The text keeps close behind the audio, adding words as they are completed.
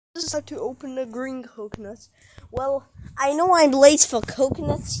is how to open a green coconut. Well, I know I'm late for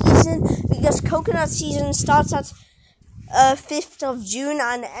coconut season because coconut season starts at 5th of June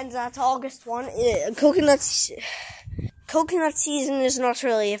and ends at August 1. Coconut season is not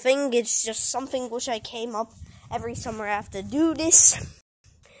really a thing. It's just something which I came up every summer I have to do this.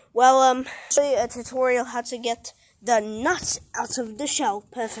 Well, I'll show you a tutorial how to get the nuts out of the shell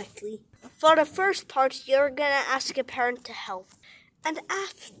perfectly. For the first part, you're gonna ask a parent to help. And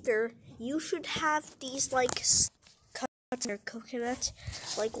after, you should have these, like, cuts your coconut.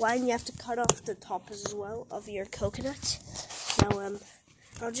 Like, line, you have to cut off the top as well of your coconut. Now,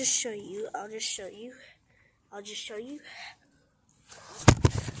 I'll just show you. Oh, the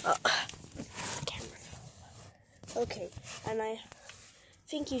camera fell. Okay, and I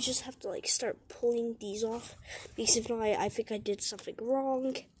think you just have to, like, start pulling these off. Because if not, I think I did something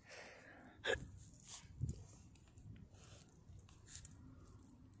wrong.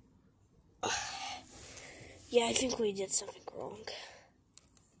 Yeah, I think we did something wrong.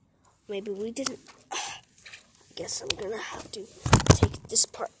 Maybe we didn't. I guess I'm gonna have to take this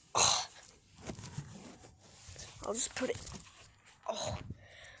part. I'll just put it. I'll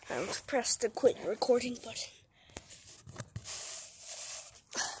press the quit recording button.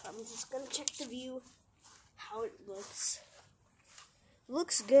 I'm just gonna check the view, how it looks.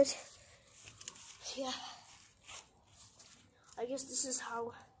 Looks good. Yeah. I guess this is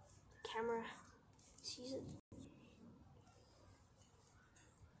how the camera sees it.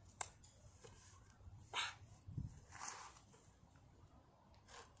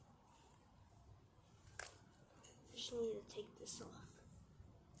 I need to take this off.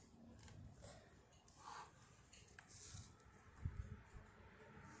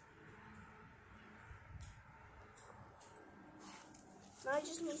 Now I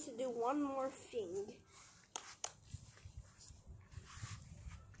just need to do one more thing.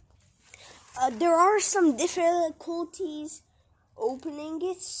 There are some difficulties opening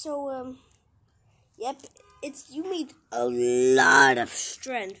it, so yep, you need a lot of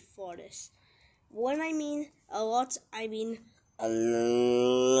strength for this. When I mean a lot, I mean a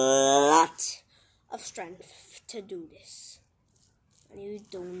lot of strength to do this. And you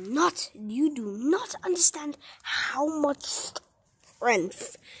do not understand how much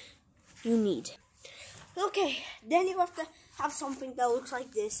strength you need. Okay, then you have to have something that looks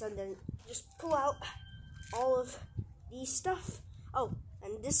like this, and then just pull out all of these stuff. Oh,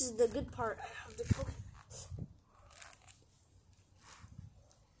 and this is the good part of the coconut.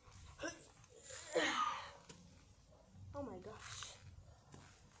 Oh my gosh.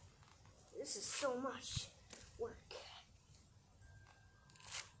 This is so much work.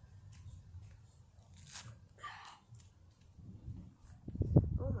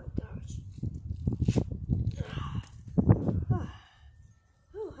 Oh my gosh.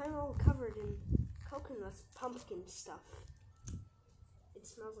 Oh, I'm all covered in coconut pumpkin stuff. It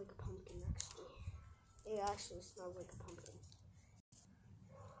smells like a pumpkin, actually. It actually smells like a pumpkin.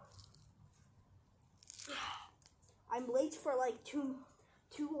 I'm late for like two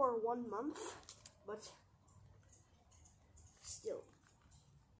or 1 month, but still.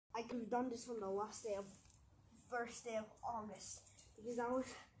 I could have done this on the first day of August, because that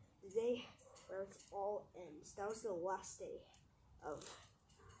was the day where it all ends. That was the last day of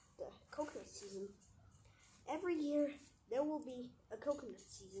the coconut season. Every year, there will be a coconut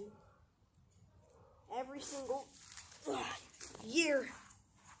season. Every single year.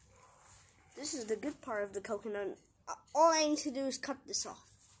 This is the good part of the coconut. All I need to do is cut this off.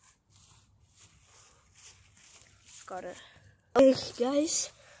 Okay,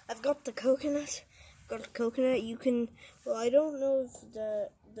 guys, I've got the coconut. You can. Well, I don't know if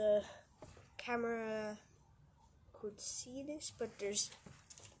the camera could see this, but there's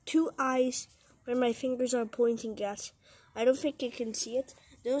 2 eyes where my fingers are pointing at. I don't think you can see it.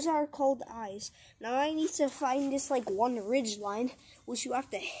 Those are called eyes. Now I need to find this like one ridge line, which you have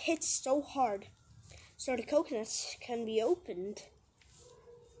to hit so hard so the coconuts can be opened.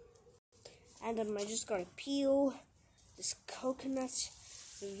 And I just gotta peel this coconut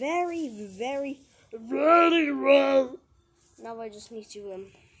very, very, very well. Now I just need to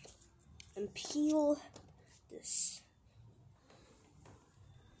peel this.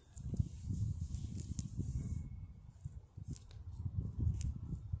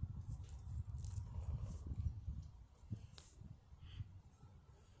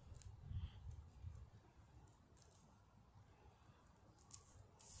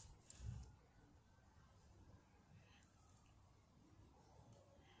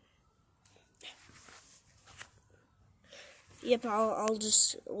 Yep, I'll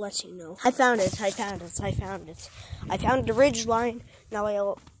just let you know. I found it. I found the ridge line. Now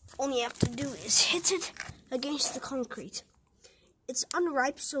All you have to do is hit it against the concrete. It's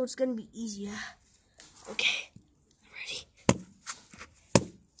unripe, so it's gonna be easier. Okay, ready?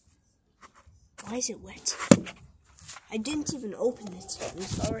 Why is it wet? I didn't even open it. I'm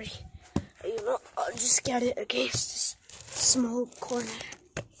sorry. You know, I'll just get it against this small corner.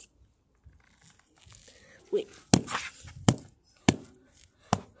 Wait.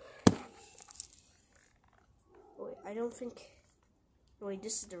 Wait, I don't think... Wait,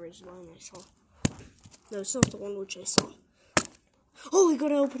 this is the ridge line I saw. No, it's not the one which I saw. Oh, I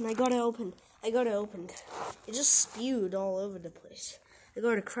got it opened. It just spewed all over the place. I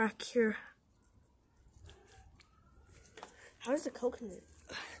got a crack here. How is the coconut?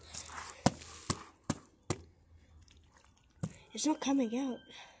 It's not coming out.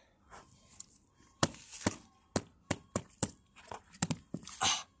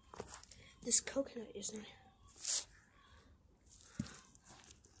 This coconut isn't.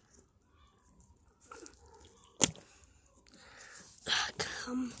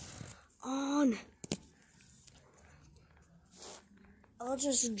 Come on. I'll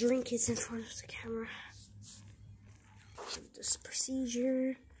just drink it in front of the camera. This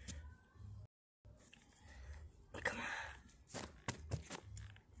procedure. Come on.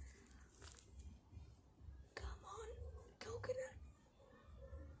 Come on, coconut.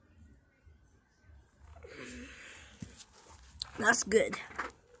 That's good.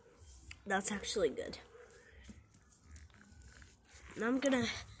 That's actually good. Now I'm gonna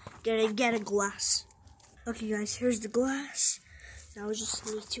get a glass. Okay, guys, here's the glass. Now I just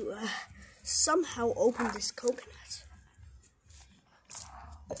need to somehow open this coconut.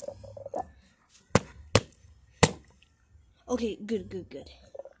 Okay, good.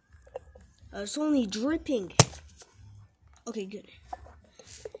 It's only dripping. Okay, good.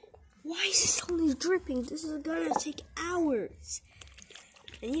 Why is this only dripping? This is gonna take hours.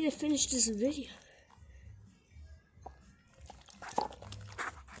 I need to finish this video.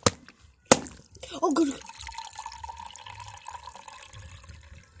 Oh, good.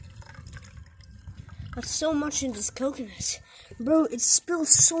 Got so much in this coconut. Bro, it spilled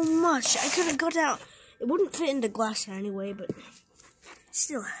so much. I could have got out. It wouldn't fit in the glass anyway, but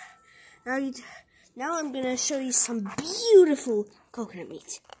still. Now I'm going to show you some beautiful coconut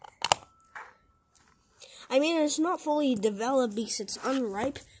meat. I mean, it's not fully developed because it's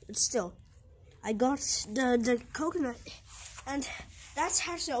unripe, but still. I got the coconut, and that's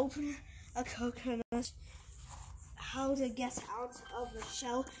how to open a coconut. How to get out of the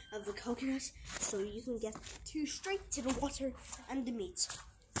shell of the coconut so you can get straight to the water and the meat.